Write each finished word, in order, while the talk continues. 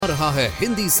रहा है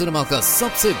हिंदी सिनेमा का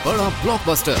सबसे बड़ा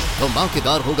ब्लॉकबस्टर।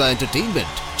 धमाकेदार होगा एंटरटेनमेंट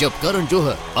जब करण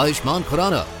जौहर, आयुष्मान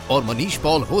खुराना और मनीष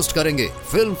पॉल होस्ट करेंगे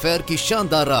फिल्म फेयर की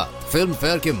शानदार रात। फिल्म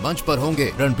फेयर के मंच पर होंगे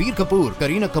रणबीर कपूर,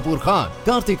 करीना कपूर खान,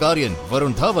 कार्तिक आर्यन,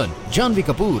 वरुण धवन, जानवी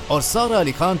कपूर और सारा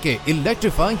अली खान के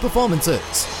इलेक्ट्रीफाइंग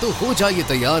परफॉर्मेंसेस। तो हो जाइए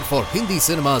तैयार for Hindi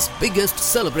cinema's biggest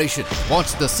celebration.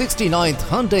 Watch the 69th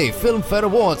Hyundai Film Fair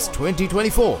Awards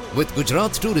 2024 with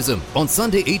Gujarat Tourism on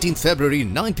Sunday 18th February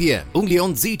 9 p.m. only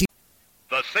on ZT.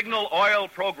 The Signal Oil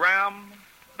program,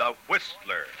 The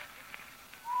Whistler.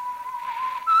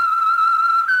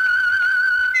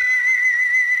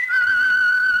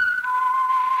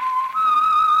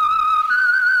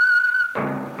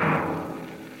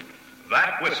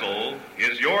 That whistle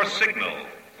is your signal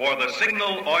for the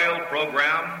Signal Oil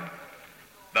program,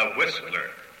 The Whistler.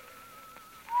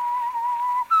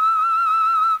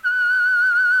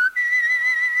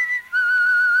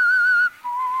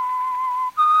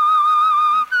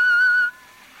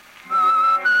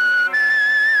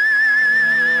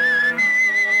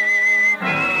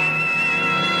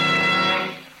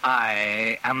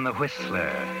 I am the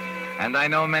Whistler, and I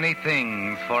know many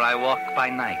things, for I walk by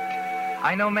night.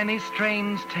 I know many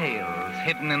strange tales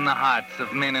hidden in the hearts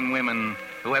of men and women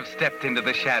who have stepped into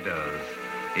the shadows.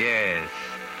 Yes,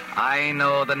 I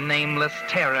know the nameless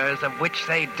terrors of which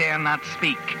they dare not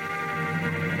speak.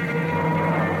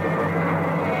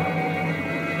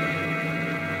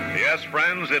 Yes,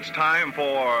 friends, it's time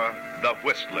for The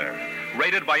Whistler,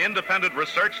 rated by independent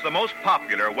research the most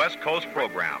popular West Coast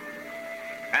program.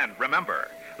 And remember,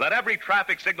 let every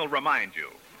traffic signal remind you,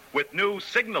 with new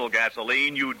Signal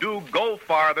gasoline, you do go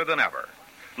farther than ever.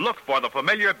 Look for the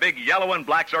familiar big yellow and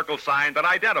black circle sign that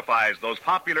identifies those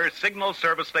popular Signal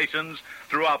service stations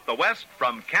throughout the West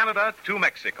from Canada to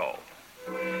Mexico.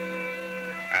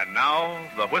 And now,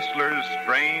 the Whistler's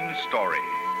strange story,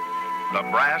 The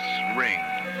Brass Ring.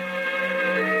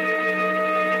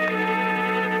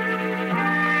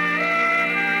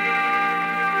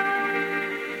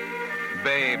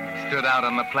 Babe stood out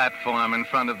on the platform in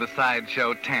front of the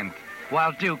sideshow tent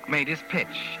while Duke made his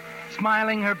pitch,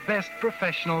 smiling her best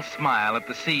professional smile at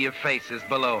the sea of faces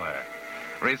below her,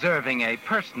 reserving a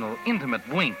personal, intimate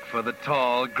wink for the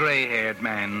tall, gray-haired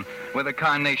man with a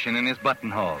carnation in his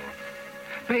buttonhole.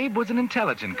 Babe was an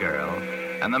intelligent girl,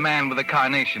 and the man with the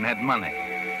carnation had money.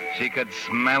 She could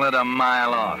smell it a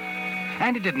mile off,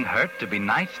 and it didn't hurt to be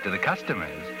nice to the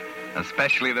customers,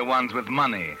 especially the ones with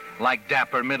money, like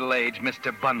dapper middle-aged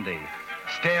Mr. Bundy,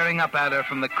 staring up at her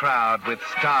from the crowd with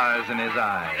stars in his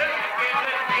eyes.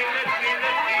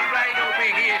 Right over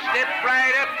here, step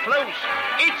right up close.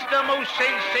 It's the most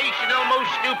sensational, most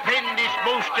stupendous,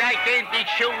 most gigantic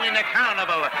show in the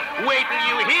carnival. Wait till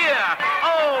you hear.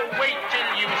 Oh, wait till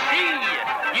you see.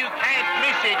 You can't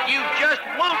miss it. You just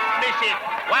won't miss it.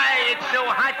 Why, it's so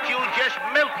hot you'll just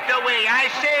melt away. I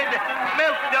said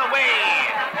melt away.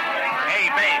 Hey,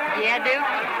 babe. Yeah, Duke?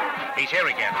 He's here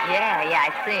again. Yeah, I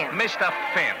see him. Mr.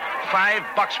 Finn,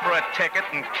 $5 for a ticket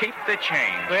and keep the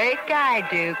change. Great guy,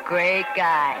 Duke, great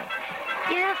guy.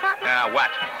 You know something? What?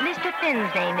 Mr.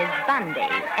 Finn's name is Bundy,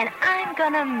 and I'm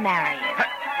gonna marry him.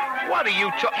 What are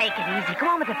you Take it easy. Go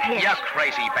on with the pitch. You're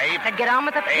crazy, babe. Said get on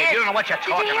with the pitch. Hey, you don't know what you're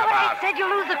talking Did you hear about. what I said? You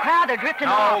lose the crowd. They're drifting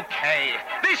off. Okay.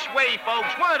 This way, folks.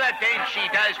 What a dance she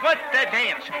does. What a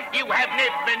dance. You have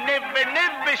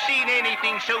never seen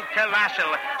anything so colossal,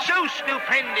 so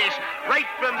stupendous, right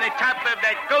from the top of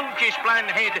that gorgeous blonde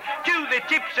head to the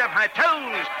tips of her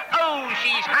toes. Oh,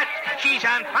 she's hot. She's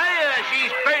on fire.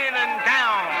 She's burning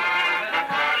down.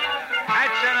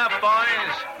 That's enough,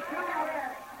 boys.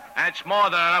 That's more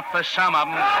than enough for some of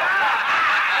them.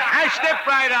 Now, step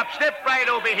right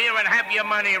over here and have your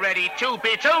money ready. 2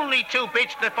 bits, only 2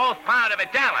 bits, the fourth part of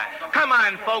 $1. Come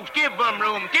on, folks, give them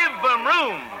room.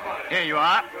 Here you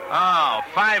are. Oh,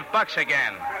 $5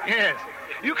 again. Yes.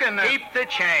 You can... Keep the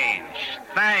change.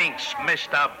 Thanks,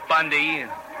 Mr. Bundy.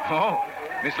 Oh,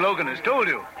 Miss Logan has told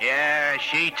you. Yeah,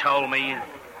 she told me,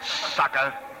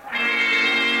 sucker.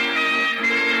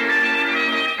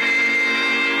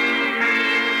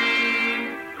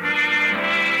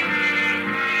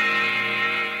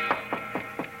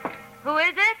 Who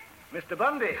is it? Mr.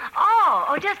 Bundy.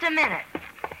 Oh, just a minute.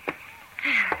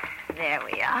 There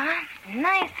we are.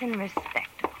 Nice and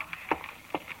respectable.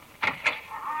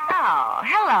 Oh,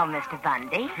 hello, Mr.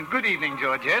 Bundy. Good evening,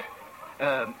 Georgette.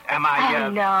 Am I...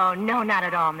 Oh, no, not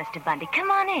at all, Mr. Bundy.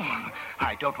 Come on in.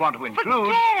 I don't want to intrude.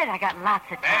 Forget it. I got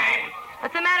lots of time. Hey.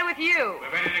 What's the matter with you?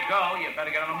 We're ready to go. You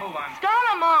better get on the move on. Stall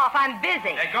them off. I'm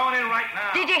busy. They're going in right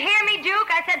now. Did you hear me, Duke?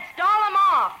 I said stall them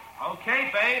off. Okay,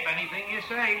 babe. Anything you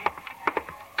say.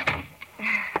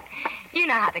 You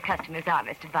know how the customers are,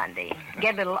 Mr. Bundy.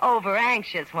 Get a little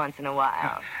over-anxious once in a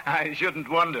while. I shouldn't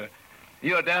wonder.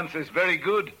 Your dance is very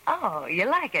good. Oh, you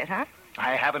like it, huh?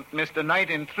 I haven't missed a night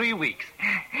in 3 weeks.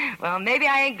 Well, maybe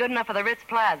I ain't good enough for the Ritz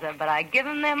Plaza, but I give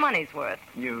them their money's worth.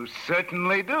 You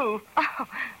certainly do. Oh,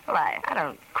 well, I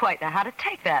don't quite know how to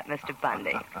take that, Mr.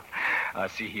 Bundy.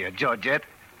 See here, Georgette.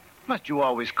 Must you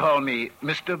always call me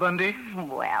Mr. Bundy?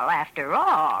 Well, after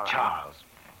all... Charles.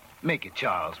 Make it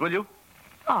Charles, will you?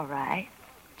 All right.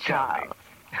 Charles.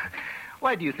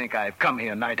 Why do you think I've come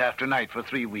here night after night for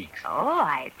 3 weeks? Oh,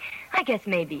 I guess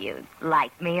maybe you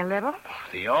like me a little.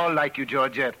 They all like you,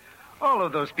 Georgette. All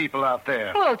of those people out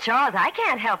there. Well, Charles, I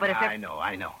can't help it if I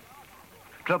know.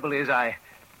 Trouble is, I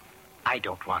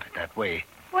don't want it that way.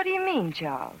 What do you mean,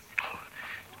 Charles?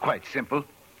 Quite simple.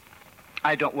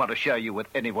 I don't want to share you with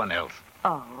anyone else.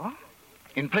 Oh?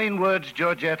 In plain words,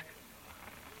 Georgette,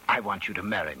 I want you to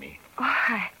marry me.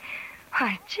 Why,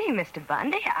 gee, Mr.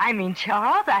 Bundy. I mean,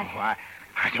 Charles, I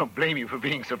don't blame you for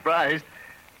being surprised.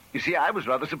 You see, I was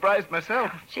rather surprised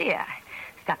myself. Gee, I've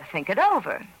got to think it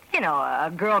over. You know, a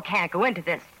girl can't go into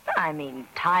this,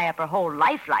 tie up her whole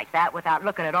life like that without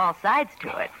looking at all sides to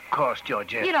it. Of course,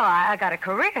 Georgette. You know, I got a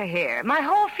career here, my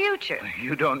whole future.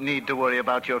 You don't need to worry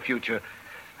about your future.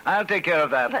 I'll take care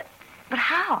of that. But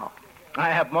how? I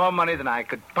have more money than I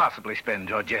could possibly spend,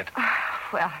 Georgette.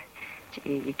 Well,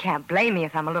 gee, you can't blame me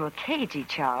if I'm a little cagey,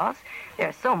 Charles. There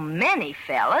are so many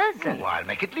fellas, and... Oh, I'll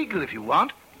make it legal if you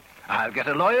want. I'll get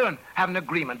a lawyer and have an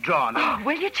agreement drawn. Oh,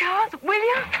 will you, Charles? Will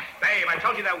you? Babe, I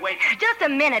told you to wait. Just a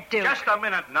minute, Duke. Just a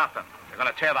minute, nothing. You're going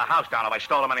to tear the house down if I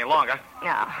stall them any longer.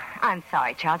 No, I'm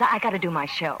sorry, Charles. I got to do my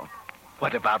show.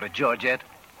 What about it, Georgette?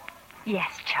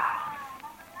 Yes, Charles.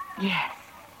 Yes.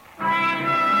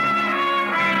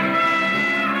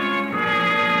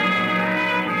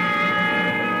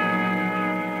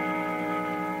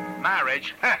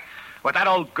 Marriage? Huh. With that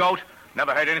old goat?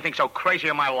 Never heard anything so crazy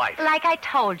in my life. Like I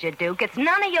told you, Duke, it's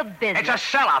none of your business. It's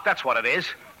a sellout, that's what it is.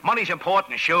 Money's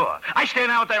important, sure. I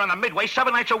stand out there in the Midway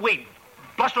 7 nights a week,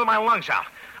 blustering my lungs out.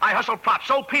 I hustled props,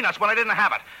 sold peanuts when I didn't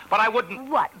have it. But I wouldn't...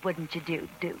 What wouldn't you do,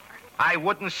 Duke? I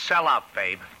wouldn't sell out,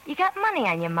 babe. You got money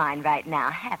on your mind right now,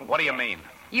 haven't you? What do you mean?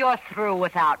 You're through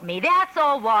without me. That's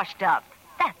all washed up.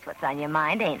 That's what's on your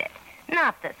mind, ain't it?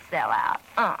 Not the sellout.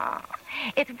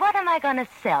 It's what am I going to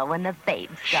sell when the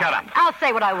babe's Shut gone? up. I'll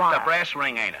say what I want. The brass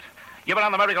ring, ain't it? You've been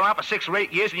on the merry-go-round for 6 or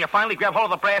 8 years, and you finally grab hold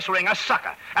of the brass ring. A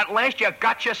sucker. At last, you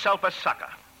got yourself a sucker.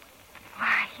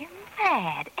 Why, you're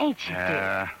mad, ain't you,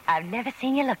 dear? I've never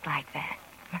seen you look like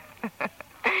that.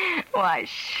 Why,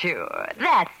 sure.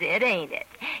 That's it, ain't it?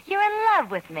 You're in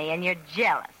love with me, and you're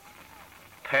jealous.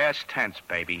 Past tense,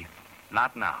 baby.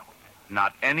 Not now.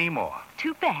 Not anymore.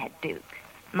 Too bad, Duke.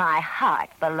 My heart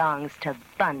belongs to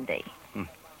Bundy.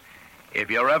 If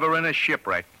you're ever in a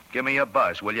shipwreck, give me a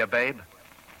buzz, will you, babe?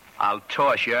 I'll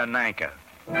toss you an anchor.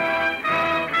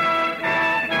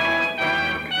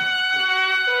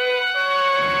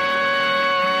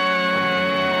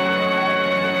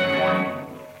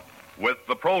 With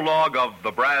the prologue of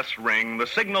The Brass Ring, the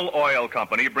Signal Oil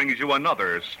Company brings you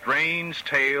another strange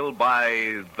tale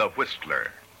by The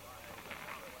Whistler.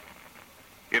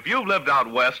 If you've lived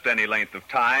out west any length of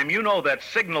time, you know that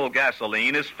Signal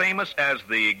gasoline is famous as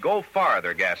the Go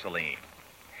Farther gasoline.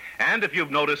 And if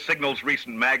you've noticed Signal's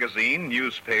recent magazine,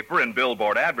 newspaper, and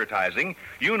billboard advertising,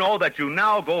 you know that you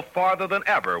now go farther than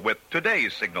ever with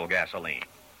today's Signal gasoline.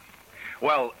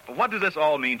 Well, what does this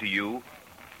all mean to you?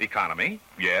 Economy,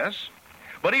 yes.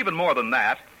 But even more than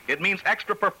that, it means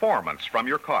extra performance from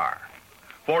your car.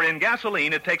 For in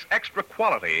gasoline, it takes extra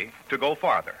quality to go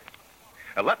farther.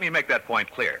 Let me make that point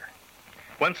clear.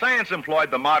 When science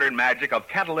employed the modern magic of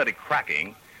catalytic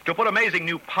cracking to put amazing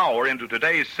new power into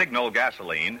today's Signal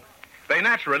gasoline, they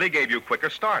naturally gave you quicker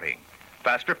starting,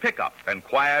 faster pickup, and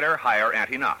quieter, higher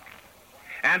anti-knock.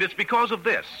 And it's because of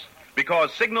this,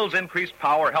 because Signal's increased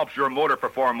power helps your motor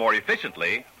perform more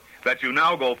efficiently, that you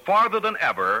now go farther than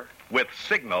ever with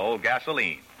Signal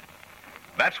gasoline.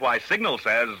 That's why Signal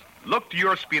says, look to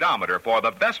your speedometer for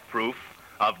the best proof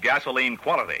of gasoline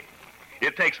quality.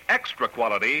 It takes extra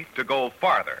quality to go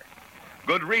farther.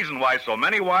 Good reason why so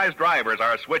many wise drivers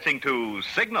are switching to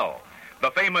Signal,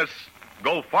 the famous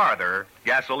Go Farther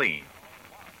gasoline.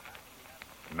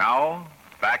 Now,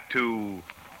 back to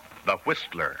The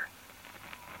Whistler.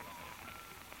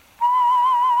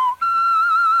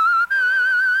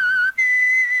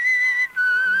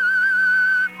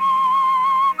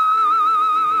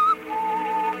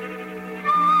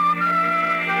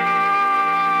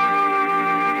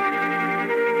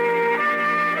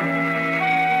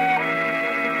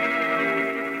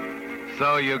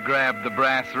 So you grabbed the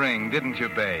brass ring, didn't you,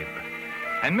 babe?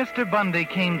 And Mr. Bundy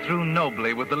came through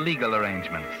nobly with the legal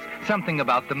arrangements. Something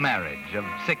about the marriage of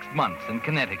 6 months in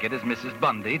Connecticut as Mrs.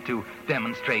 Bundy to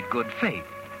demonstrate good faith.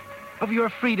 Of your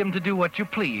freedom to do what you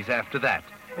please after that.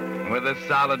 With a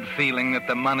solid feeling that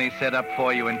the money set up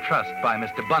for you in trust by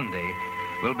Mr. Bundy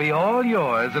will be all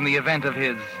yours in the event of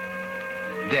his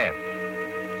death.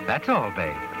 That's all,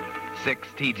 babe. 6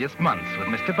 tedious months with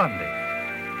Mr. Bundy.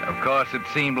 Of course, it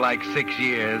seemed like 6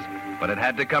 years, but it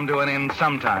had to come to an end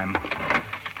sometime.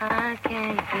 I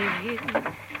can't give you.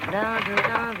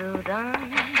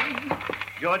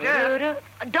 Georgia?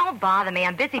 Don't bother me.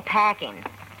 I'm busy packing.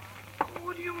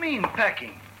 What do you mean,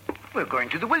 packing? We're going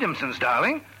to the Williamsons,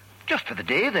 darling. Just for the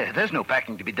day. There's no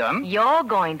packing to be done. You're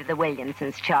going to the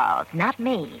Williamsons, Charles, not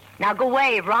me. Now go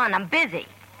away, run. I'm busy.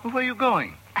 Where are you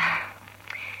going?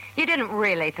 You didn't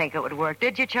really think it would work,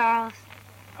 did you, Charles?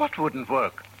 What wouldn't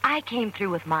work? I came through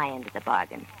with my end of the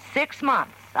bargain. 6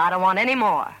 months. I don't want any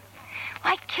more.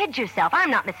 Why kid yourself?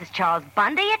 I'm not Mrs. Charles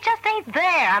Bundy. It just ain't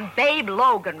there. I'm Babe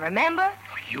Logan, remember?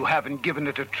 You haven't given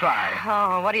it a try.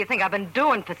 Oh, what do you think I've been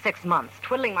doing for 6 months?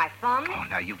 Twiddling my thumb? Oh,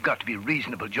 now, you've got to be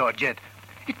reasonable, Georgette.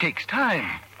 It takes time.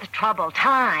 The trouble,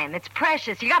 time. It's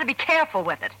precious. You got to be careful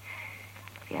with it.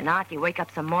 If you're not, you wake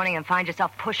up some morning and find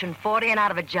yourself pushing 40 and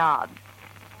out of a job.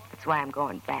 That's why I'm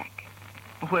going back.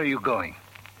 Where are you going?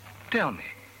 Tell me.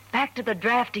 Back to the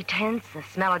drafty tents, the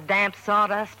smell of damp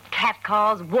sawdust,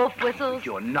 catcalls, wolf whistles.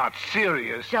 You're not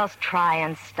serious. Just try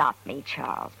and stop me,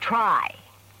 Charles. Try.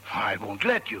 I won't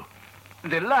let you.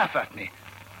 They'll laugh at me.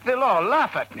 They'll all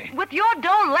laugh at me. With your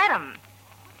dough, let them.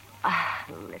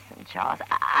 Listen, Charles,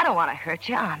 I don't want to hurt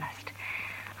you, honest.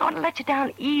 I want to let you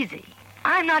down easy.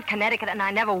 I'm not Connecticut, and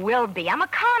I never will be. I'm a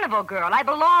carnival girl. I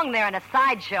belong there in a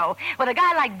sideshow with a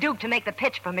guy like Duke to make the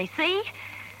pitch for me, see?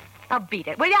 Now beat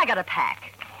it, will you? I got to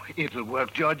pack. It'll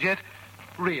work, Georgette.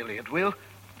 Really, it will.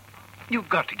 You've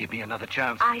got to give me another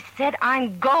chance. I said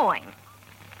I'm going.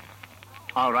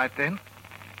 All right, then.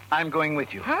 I'm going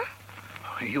with you. Huh?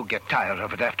 You'll get tired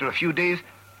of it after a few days.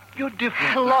 You're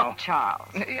different Look, now. Charles.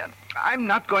 I'm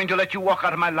not going to let you walk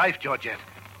out of my life, Georgette.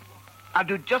 I'll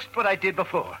do just what I did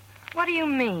before. What do you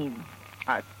mean?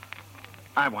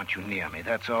 I want you near me,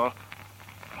 that's all.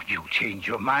 You change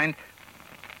your mind,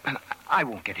 and I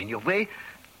won't get in your way.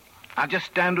 I'll just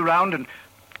stand around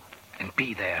and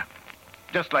be there,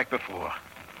 just like before.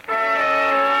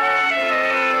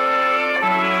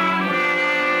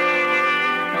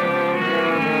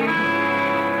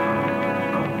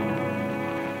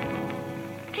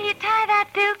 Can you tie that,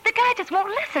 Duke? The guy just won't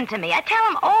listen to me. I tell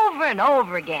him over and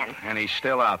over again. And he's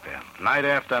still out there, night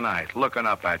after night, looking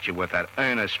up at you with that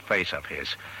earnest face of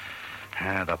his.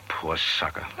 The poor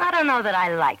sucker. I don't know that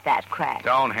I like that crack.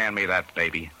 Don't hand me that,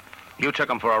 baby. You took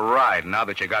him for a ride. Now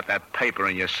that you got that paper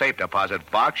in your safe deposit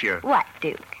box, What,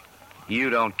 Duke? you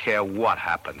don't care what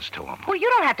happens to him. Well, you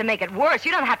don't have to make it worse.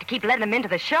 You don't have to keep letting him into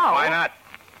the show. Why not?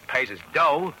 Pays his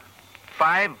dough.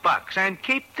 $5, and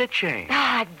keep the change.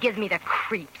 It gives me the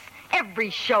creeps.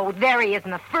 Every show, there he is in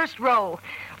the first row,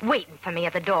 waiting for me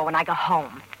at the door when I go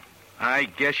home. I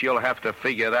guess you'll have to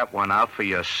figure that one out for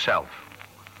yourself.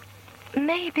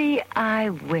 Maybe I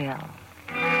will.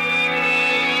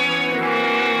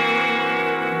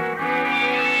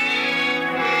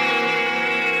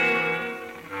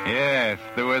 Yes,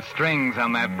 there were strings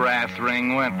on that brass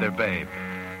ring, weren't there, babe?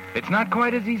 It's not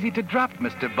quite as easy to drop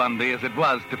Mr. Bundy as it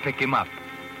was to pick him up.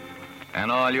 And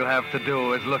all you have to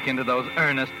do is look into those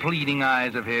earnest, pleading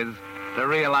eyes of his to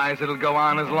realize it'll go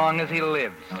on as long as he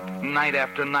lives. Night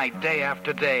after night, day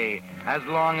after day, as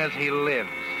long as he lives.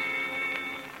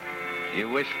 You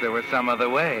wish there were some other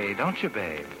way, don't you,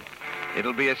 babe?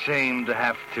 It'll be a shame to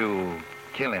have to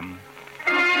kill him.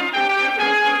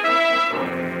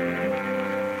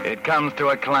 It comes to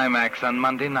a climax on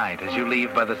Monday night as you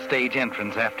leave by the stage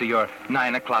entrance after your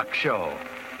 9 o'clock show.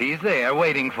 He's there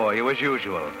waiting for you as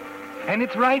usual. And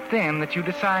it's right then that you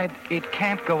decide it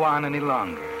can't go on any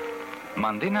longer.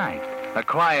 Monday night, a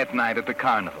quiet night at the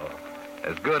carnival.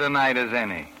 As good a night as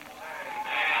any.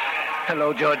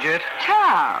 Hello, Georgette.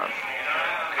 Charles.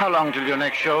 How long till your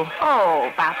next show? Oh,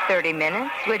 about 30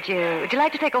 minutes. Would you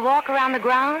like to take a walk around the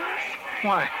grounds?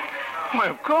 Why,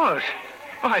 of course.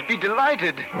 I'd be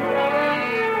delighted.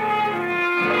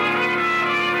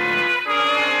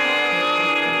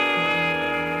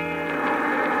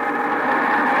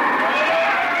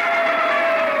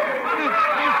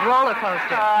 Roller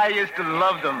coaster. I used to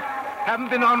love them. Haven't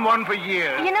been on one for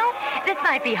years. You know, this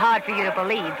might be hard for you to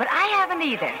believe, but I haven't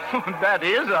either. That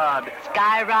is odd.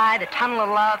 Sky Ride, the Tunnel of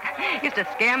Love, used to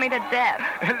scare me to death.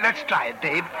 Let's try it,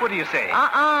 Dave. What do you say?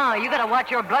 You gotta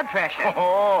watch your blood pressure.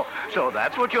 Oh, so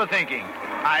that's what you're thinking.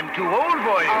 I'm too old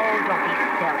for you. Oh, don't be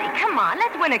silly. Come on,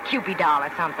 let's win a Cupid doll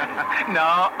or something.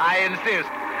 No, I insist.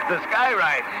 The sky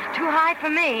ride. Too high for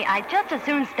me. I'd just as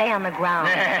soon stay on the ground.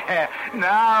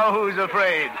 Now who's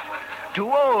afraid?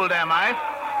 Too old, am I?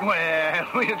 Well,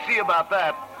 we'll see about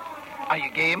that. Are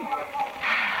you game?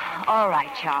 All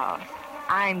right, Charles.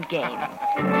 I'm game.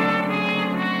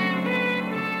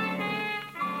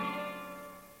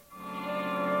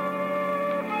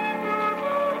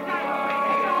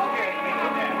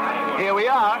 Here we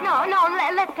are. No,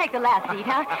 let's take the last seat,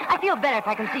 huh? I feel better if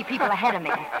I can see people ahead of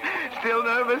me. Still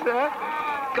nervous, huh?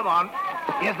 Come on.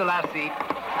 Here's the last seat.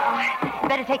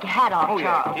 Better take your hat off,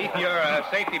 Charles. Keep your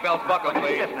safety belts buckled,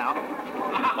 please. Yes, now.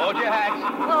 Hold your hats.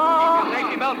 Oh,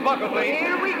 Safety belts buckled, please.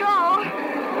 here we go.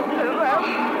 Well,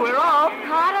 we're off.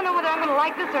 I don't know whether I'm going to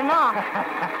like this or not.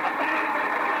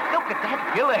 Look at that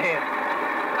hill ahead.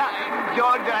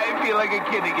 George, I feel like a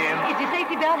kid again. Is your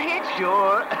safety belt hitched?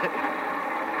 Sure.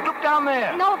 Look down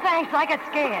there. No, thanks. I got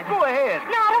scared. Go ahead.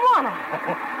 No, I don't want to.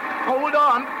 Hold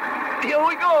on. Here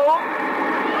we go.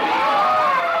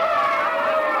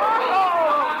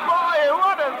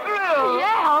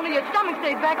 Yeah, only your stomach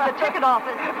stays back at the ticket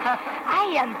office.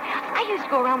 I used to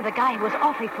go around with a guy who was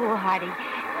awfully foolhardy.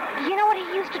 You know what he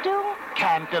used to do?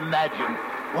 Can't imagine.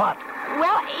 What?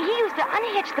 Well, he used to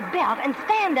unhitch the belt and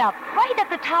stand up right at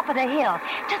the top of the hill,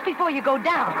 just before you go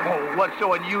down. Oh, what's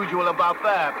so unusual about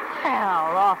that?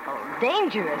 Well, awful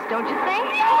dangerous, don't you think?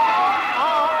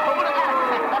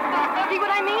 See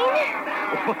what I mean?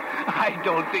 I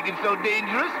don't think it's so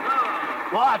dangerous.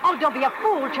 What? Oh, don't be a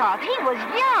fool, Charles. He was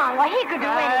young. Well, he could do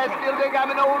I anything. still think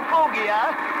I'm an old fogey,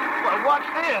 huh? Well, watch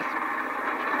this.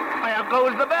 There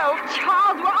goes the belt.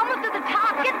 Charles, we're almost at the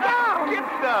top. Get down. Kid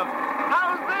stuff.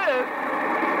 How's this?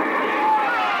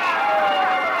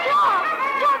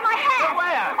 George, my hat.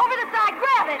 Where? Over the side.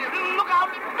 Grab it. Look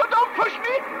out. Don't push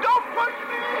me. Don't push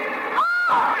me.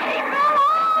 Oh, he fell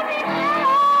off. He fell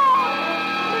off.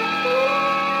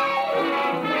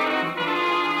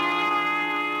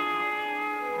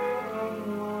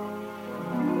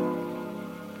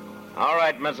 All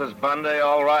right, Mrs. Bundy,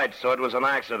 all right. So it was an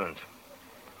accident.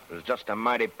 It was just a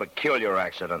mighty peculiar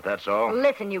accident, that's all.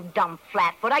 Listen, you dumb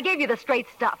flatfoot. I gave you the straight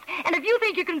stuff. And if you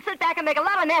think you can sit back and make a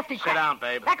lot of nasty Sit crap... down,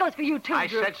 babe. That goes for you, too, I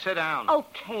Drew. said sit down.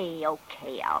 Okay, I'll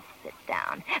sit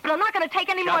down. But I'm not going to take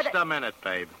any more... Just a minute,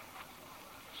 babe.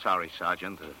 Sorry,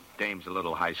 Sergeant. The dame's a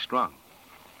little high-strung.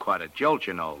 Quite a jolt,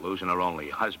 you know, losing her only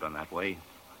husband that way.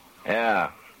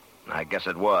 Yeah, I guess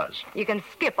it was. You can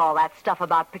skip all that stuff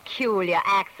about peculiar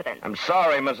accidents. I'm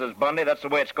sorry, Mrs. Bundy. That's the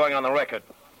way it's going on the record.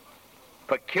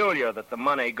 Peculiar that the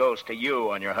money goes to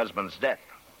you on your husband's death.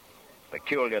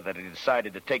 Peculiar that he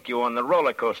decided to take you on the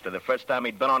roller coaster the first time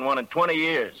he'd been on one in 20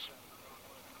 years.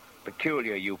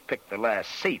 Peculiar you picked the last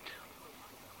seat.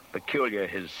 Peculiar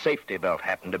his safety belt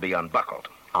happened to be unbuckled.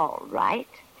 All right.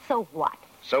 So what?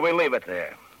 So we leave it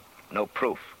there. No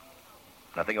proof.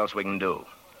 Nothing else we can do.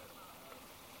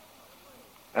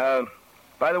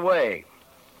 By the way,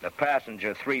 the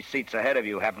passenger 3 seats ahead of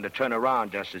you happened to turn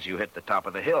around just as you hit the top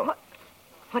of the hill.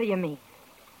 What do you mean?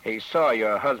 He saw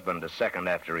your husband a second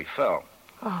after he fell.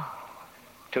 Oh.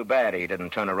 Too bad he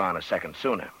didn't turn around a second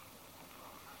sooner.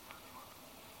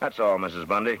 That's all, Mrs.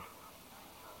 Bundy.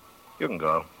 You can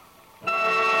go.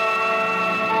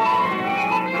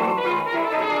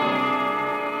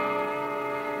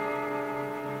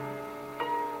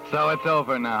 So it's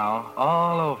over now,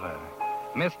 all over.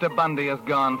 Mr. Bundy is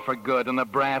gone for good, and the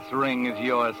brass ring is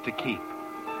yours to keep.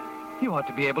 You ought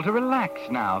to be able to relax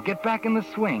now, get back in the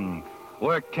swing,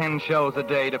 work 10 shows a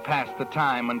day to pass the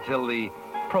time until the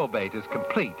probate is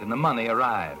complete and the money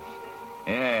arrives.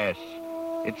 Yes,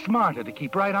 it's smarter to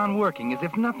keep right on working as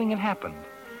if nothing had happened.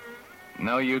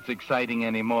 No use exciting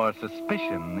any more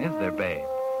suspicion, is there, babe?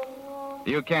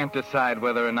 You can't decide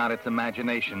whether or not it's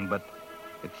imagination, but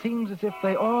it seems as if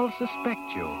they all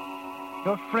suspect you.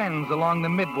 Your friends along the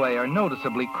Midway are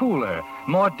noticeably cooler,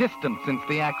 more distant since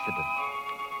the accident.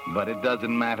 But it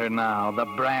doesn't matter now. The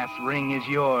brass ring is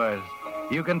yours.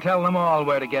 You can tell them all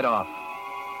where to get off.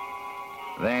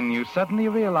 Then you suddenly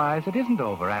realize it isn't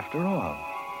over after all.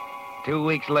 2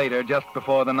 weeks later, just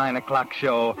before the 9 o'clock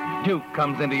show, Duke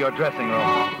comes into your dressing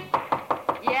room.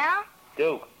 Yeah?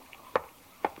 Duke.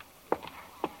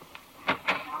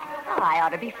 Well, I ought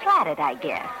to be flattered, I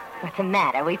guess. What's the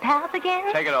matter? We pals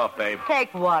again? Take it off, babe.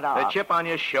 Take what off? The chip on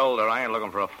your shoulder. I ain't looking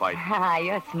for a fight.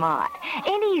 You're smart.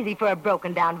 Ain't easy for a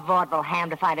broken-down vaudeville ham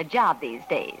to find a job these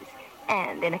days.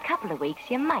 And in a couple of weeks,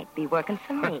 you might be working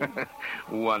for me.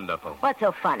 Wonderful. What's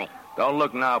so funny? Don't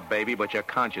look now, baby, but your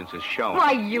conscience is shown.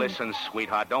 Why, you... Listen,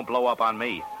 sweetheart, don't blow up on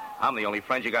me. I'm the only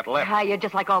friend you got left. You're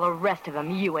just like all the rest of them,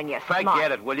 you and your smart.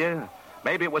 Forget it, will you?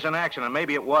 Maybe it was an accident.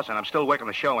 Maybe it wasn't. I'm still working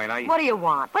the show, ain't I? What do you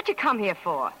want? What you come here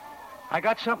for? I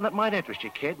got something that might interest you,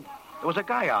 kid. There was a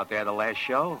guy out there the last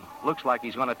show. Looks like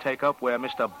he's going to take up where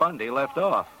Mr. Bundy left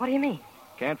off. What do you mean?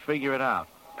 Can't figure it out.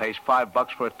 Pays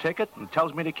 $5 for a ticket and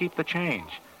tells me to keep the change.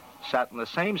 Sat in the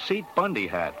same seat Bundy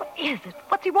had. What is it?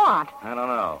 What's he want? I don't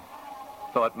know.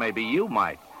 Thought maybe you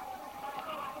might.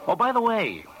 Oh, by the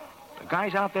way, the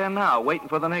guy's out there now waiting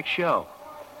for the next show.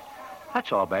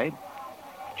 That's all, babe.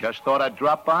 Just thought I'd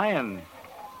drop by and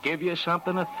give you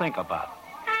something to think about.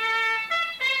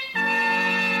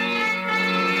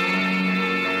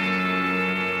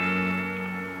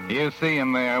 You see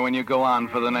him there when you go on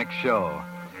for the next show,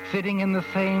 sitting in the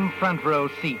same front row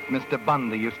seat Mr.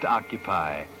 Bundy used to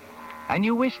occupy. And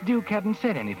you wish Duke hadn't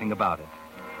said anything about it.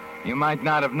 You might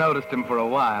not have noticed him for a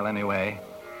while, anyway.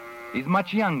 He's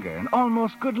much younger and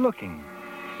almost good-looking,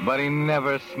 but he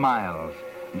never smiles.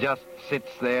 Just sits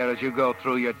there as you go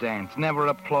through your dance, never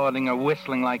applauding or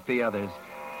whistling like the others.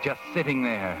 Just sitting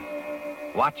there,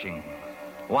 watching.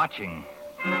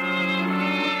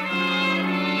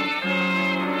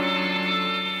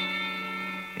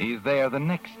 He's there the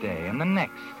next day and the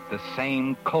next. The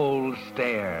same cold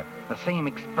stare, the same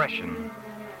expression.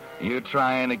 You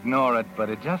try and ignore it, but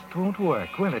it just won't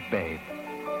work, will it, babe?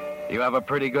 You have a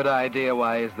pretty good idea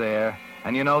why he's there,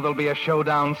 and you know there'll be a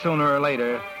showdown sooner or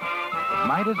later. It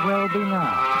might as well be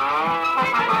now.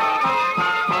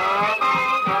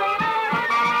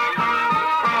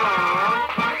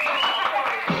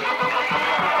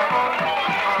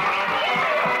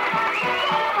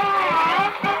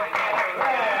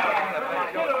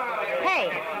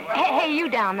 Hey, you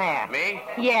down there. Me?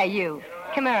 Yeah, you.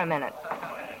 Come here a minute.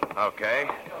 Okay.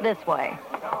 This way.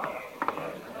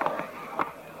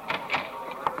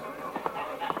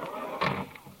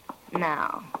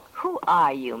 Now, who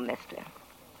are you, mister?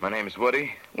 My name's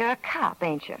Woody. You're a cop,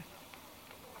 ain't you?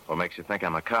 What makes you think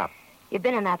I'm a cop? You've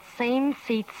been in that same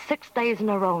seat 6 days in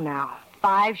a row now.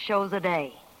 5 shows a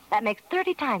day. That makes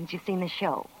 30 times you've seen the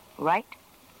show, right?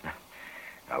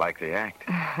 I like the act.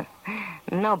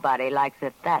 Nobody likes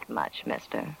it that much,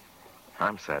 mister.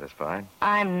 I'm satisfied.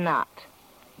 I'm not.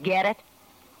 Get it?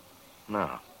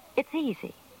 No. It's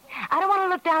easy. I don't want to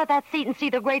look down at that seat and see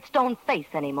the great stone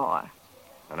face anymore.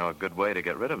 I know a good way to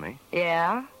get rid of me.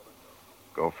 Yeah?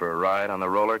 Go for a ride on the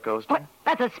roller coaster? What?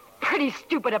 That's a pretty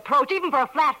stupid approach, even for a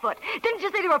flatfoot. Didn't you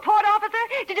see the report, officer?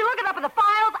 Did you look it up in the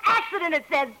files? Accident, it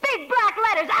says. Big black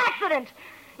letters, accident.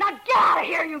 Now get out of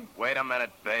here, you... Wait a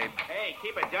minute, babe. Hey,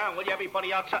 keep it down, will you?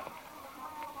 Everybody outside.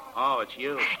 Oh, it's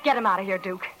you. Get him out of here,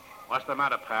 Duke. What's the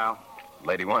matter, pal?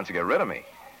 Lady wants to get rid of me.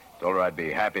 Told her I'd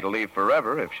be happy to leave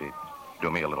forever if she'd do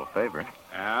me a little favor.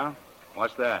 Yeah?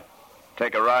 What's that?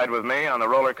 Take a ride with me on the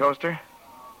roller coaster?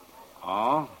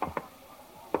 Oh?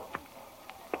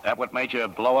 That what made you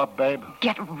blow up, babe?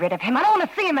 Get rid of him. I don't want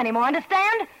to see him anymore,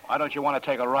 understand? Why don't you want to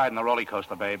take a ride in the roller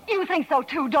coaster, babe? You think so,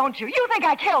 too, don't you? You think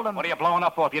I killed him. What are you blowing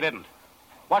up for if you didn't?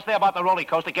 What's there about the roller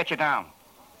coaster get you down?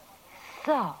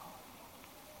 So.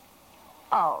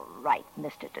 All right,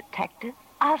 Mr. Detective.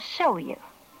 I'll show you.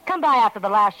 Come by after the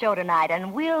last show tonight,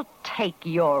 and we'll take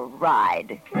your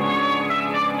ride.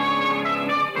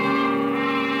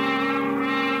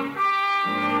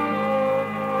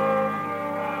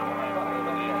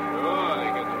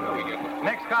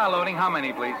 Next car loading, how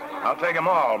many, please? I'll take them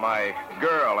all. My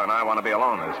girl and I want to be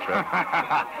alone this trip.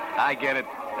 I get it.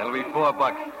 That'll be $4.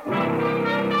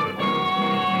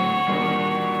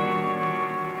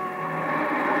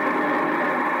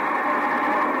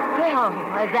 Well,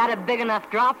 is that a big enough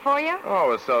drop for you?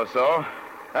 Oh, so-so.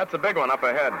 That's a big one up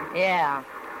ahead. Yeah.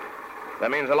 That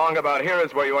means along about here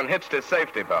is where you unhitched his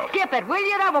safety belt. Skip it, will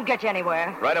you? That won't get you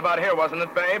anywhere. Right about here, wasn't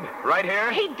it, babe? Right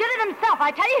here? He did it himself.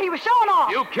 I tell you, he was showing off.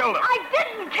 You killed him. I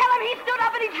didn't kill him. He stood up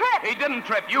and he tripped. He didn't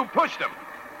trip. You pushed him.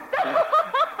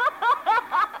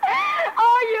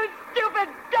 Oh, you stupid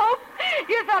dope.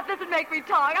 You thought this would make me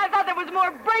talk. I thought there was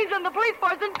more brains in the police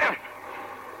force than...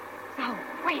 Oh,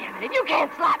 wait a minute. You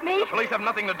can't slap me. The police have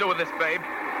nothing to do with this, babe.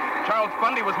 Charles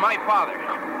Bundy was my father.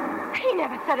 He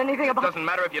never said anything about... Doesn't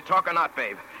matter if you talk or not,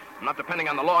 babe. I'm not depending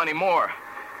on the law anymore.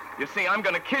 You see, I'm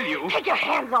going to kill you. Take your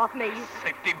hands off me.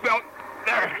 Safety belt.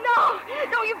 There. No,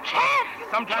 you can't.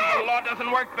 Sometimes the law doesn't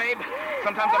work, babe.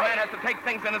 Sometimes a man has to take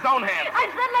things in his own hands. I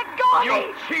said let go of You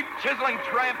me. cheap, chiseling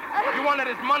tramp. You wanted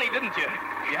his money, didn't you?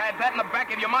 You had that in the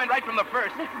back of your mind right from the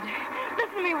first.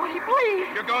 Listen to me, Woody,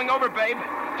 please. You're going over, babe.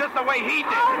 Just the way he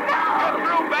did. Oh, no. You're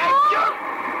through, babe.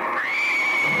 No.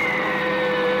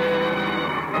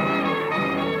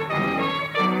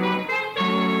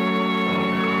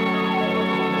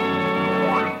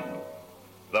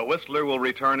 The Whistler will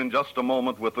return in just a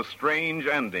moment with the strange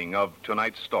ending of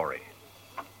tonight's story.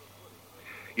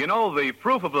 You know, the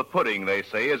proof of the pudding, they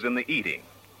say, is in the eating.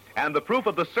 And the proof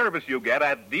of the service you get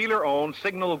at dealer-owned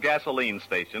Signal gasoline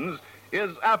stations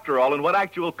is, after all, in what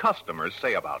actual customers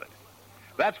say about it.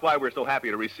 That's why we're so happy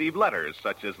to receive letters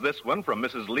such as this one from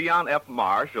Mrs. Leon F.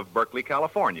 Marsh of Berkeley,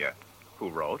 California, who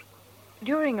wrote,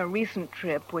 During a recent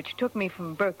trip, which took me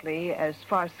from Berkeley as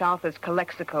far south as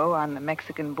Calexico on the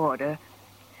Mexican border,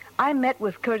 I met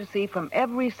with courtesy from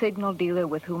every Signal dealer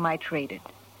with whom I traded.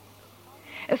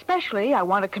 Especially, I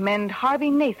want to commend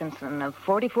Harvey Nathanson of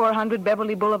 4400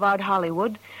 Beverly Boulevard,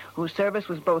 Hollywood, whose service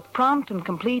was both prompt and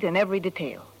complete in every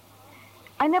detail.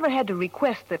 I never had to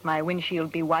request that my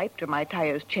windshield be wiped or my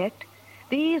tires checked.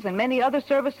 These and many other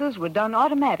services were done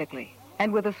automatically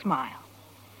and with a smile.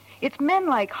 It's men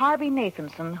like Harvey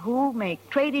Nathanson who make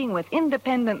trading with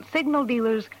independent Signal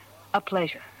dealers a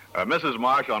pleasure. Mrs.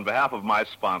 Marsh, on behalf of my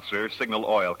sponsor, Signal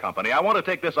Oil Company, I want to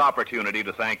take this opportunity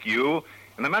to thank you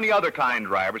and the many other kind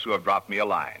drivers who have dropped me a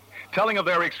line, telling of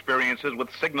their experiences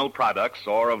with Signal products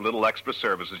or of little extra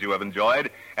services you have enjoyed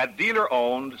at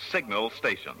dealer-owned Signal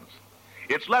stations.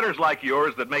 It's letters like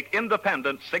yours that make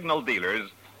independent Signal dealers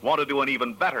want to do an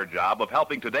even better job of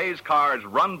helping today's cars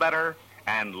run better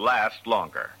and last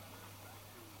longer.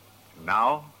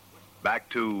 Now, back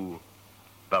to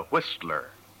The Whistler.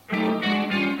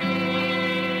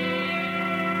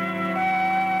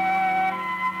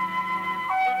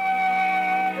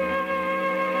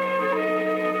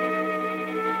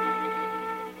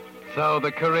 So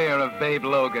the career of Babe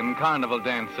Logan, carnival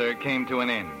dancer, came to an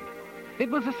end. It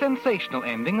was a sensational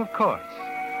ending, of course.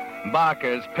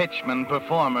 Barkers, pitchmen,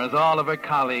 performers, all of her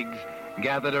colleagues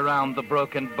gathered around the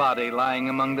broken body lying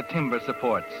among the timber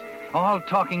supports, all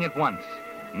talking at once,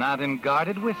 not in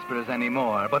guarded whispers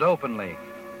anymore, but openly,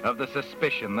 of the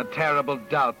suspicion, the terrible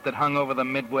doubt that hung over the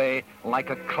Midway like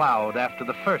a cloud after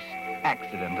the first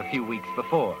accident a few weeks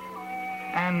before.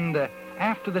 And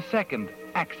after the second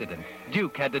accident,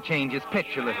 Duke had to change his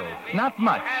pitch a little. Not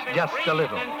much, just a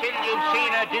little. Until you've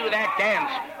seen her do that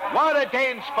dance. What a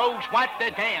dance, folks, what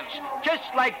a dance. Just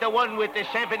like the one with the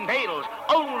 7 pails.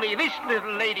 Only this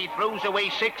little lady throws away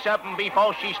 6 of them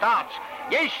before she starts.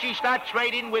 Yes, she starts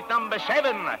right in with number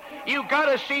 7. You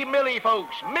gotta see Millie,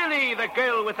 folks. Millie, the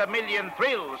girl with a million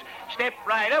thrills. Step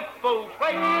right up, folks,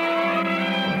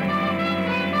 right...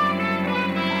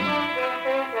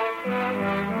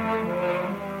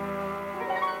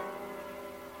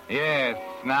 Yes,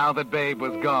 now that Babe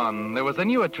was gone, there was a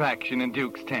new attraction in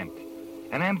Duke's tent.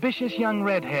 An ambitious young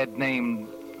redhead named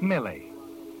Millie.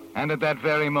 And at that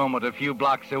very moment, a few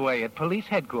blocks away at police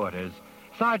headquarters,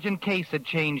 Sergeant Case had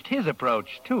changed his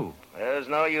approach, too. There's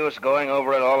no use going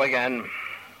over it all again.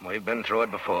 We've been through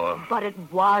it before. But it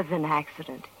was an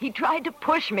accident. He tried to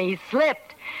push me. He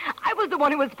slipped. I was the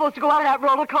one who was supposed to go out of that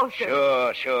roller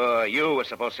coaster. Sure. You were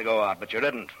supposed to go out, but you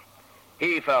didn't.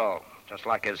 He fell, just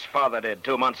like his father did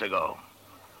 2 months ago.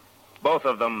 Both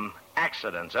of them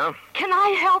accidents, huh? Can I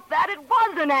help that? It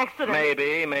was an accident.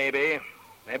 Maybe.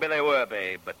 Maybe they were,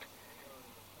 Babe, but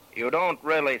you don't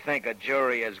really think a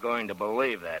jury is going to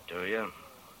believe that, do you?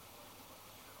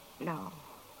 No,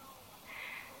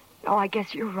 I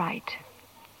guess you're right.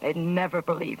 They'd never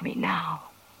believe me now.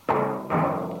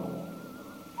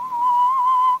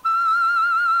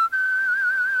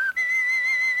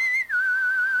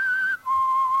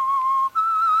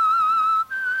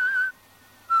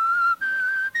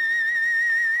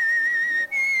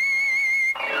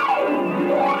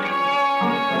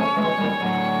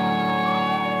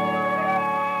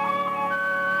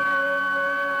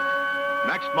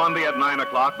 Monday at 9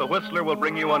 o'clock, The Whistler will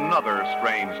bring you another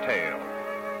strange tale.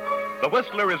 The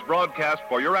Whistler is broadcast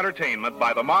for your entertainment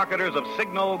by the marketers of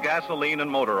Signal gasoline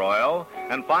and motor oil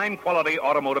and fine quality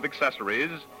automotive accessories,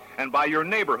 and by your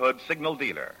neighborhood Signal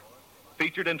dealer.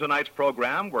 Featured in tonight's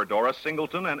program were Doris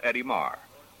Singleton and Eddie Marr.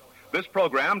 This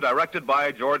program, directed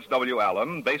by George W.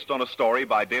 Allen, based on a story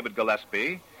by David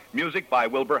Gillespie, music by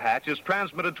Wilbur Hatch, is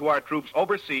transmitted to our troops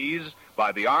overseas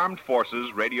by the Armed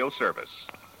Forces Radio Service.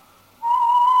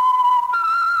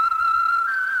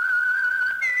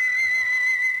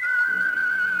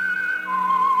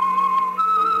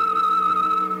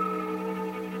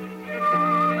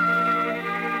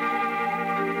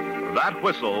 That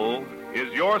whistle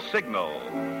is your signal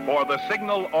for the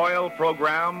Signal Oil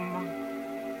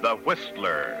program, The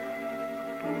Whistler.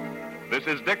 This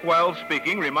is Dick Wells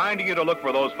speaking, reminding you to look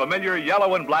for those familiar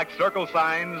yellow and black circle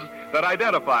signs that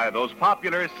identify those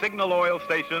popular Signal Oil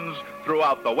stations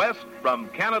throughout the West from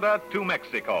Canada to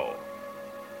Mexico.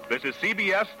 This is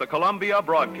CBS, the Columbia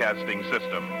Broadcasting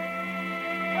System.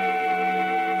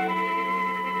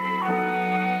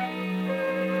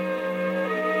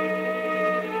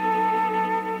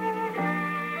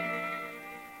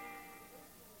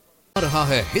 रहा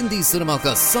है Hindi cinema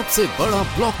का सबसे बड़ा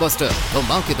blockbuster.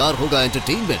 धमाकेदार होगा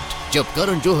entertainment जब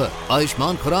करण जौहर,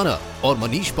 आयुष्मान खुराना और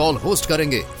Manish Paul host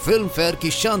करेंगे फिल्म फेयर की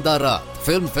शानदार रात।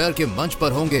 फिल्म फेयर के मंच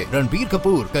पर होंगे रणबीर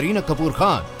कपूर, करीना कपूर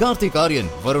खान, कार्तिक आर्यन,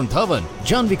 वरुण धवन,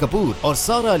 जानवी कपूर और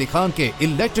सारा अली खान के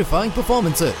इलेक्ट्रीफाइंग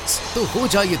परफॉर्मेंसेस। तो हो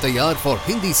जाइए तैयार for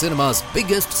Hindi cinema's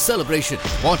biggest celebration.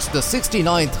 Watch the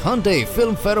 69th Hyundai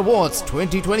Film Fair Awards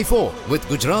 2024 with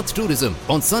Gujarat Tourism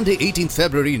on Sunday 18th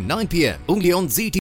February 9 p.m. only on ZT.